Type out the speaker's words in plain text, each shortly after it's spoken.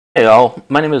Hey all,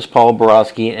 my name is Paul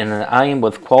Borosky and I am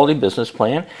with Quality Business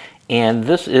Plan, and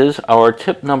this is our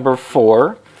tip number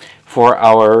 4 for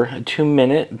our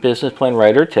 2-minute business plan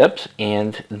writer tips.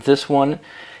 And this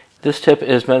tip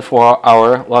is meant for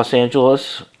our Los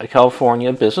Angeles,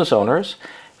 California business owners.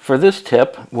 For this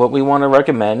tip, what we want to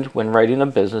recommend when writing a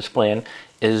business plan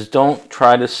is don't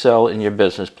try to sell in your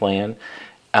business plan,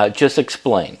 just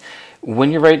explain.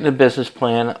 When you're writing a business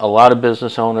plan, a lot of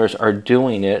business owners are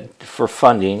doing it for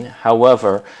funding.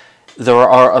 However, there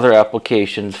are other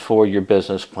applications for your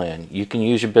business plan. You can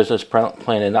use your business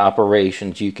plan in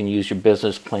operations. You can use your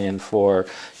business plan for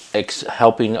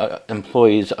helping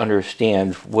employees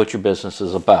understand what your business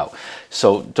is about.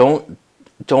 So don't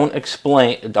try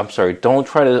to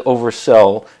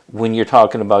oversell when you're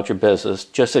talking about your business.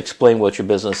 Just explain what your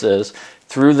business is.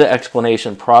 Through the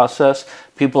explanation process,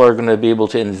 people are going to be able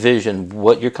to envision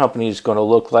what your company is going to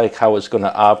look like, how it's going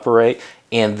to operate,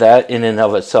 and that in and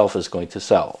of itself is going to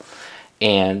sell.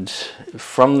 And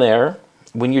from there,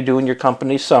 when you're doing your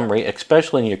company summary,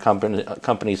 especially in your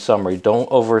company summary, don't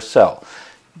oversell.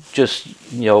 Just,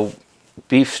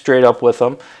 be straight up with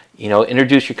them.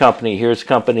 Introduce your company. Here's the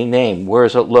company name. Where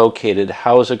is it located?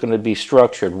 How is it going to be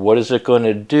structured? What is it going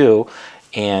to do?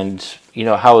 And,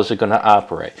 how is it going to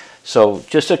operate? So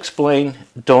just explain.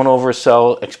 Don't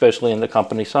oversell, especially in the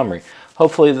company summary.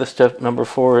 Hopefully this tip number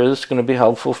 4 is going to be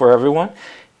helpful for everyone.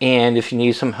 And if you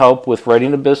need some help with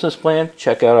writing a business plan,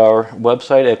 check out our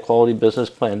website at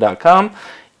qualitybusinessplan.com.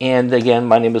 And again,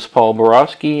 my name is Paul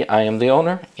Borosky. I am the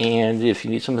owner. And if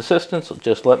you need some assistance,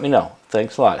 just let me know.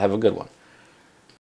 Thanks a lot. Have a good one.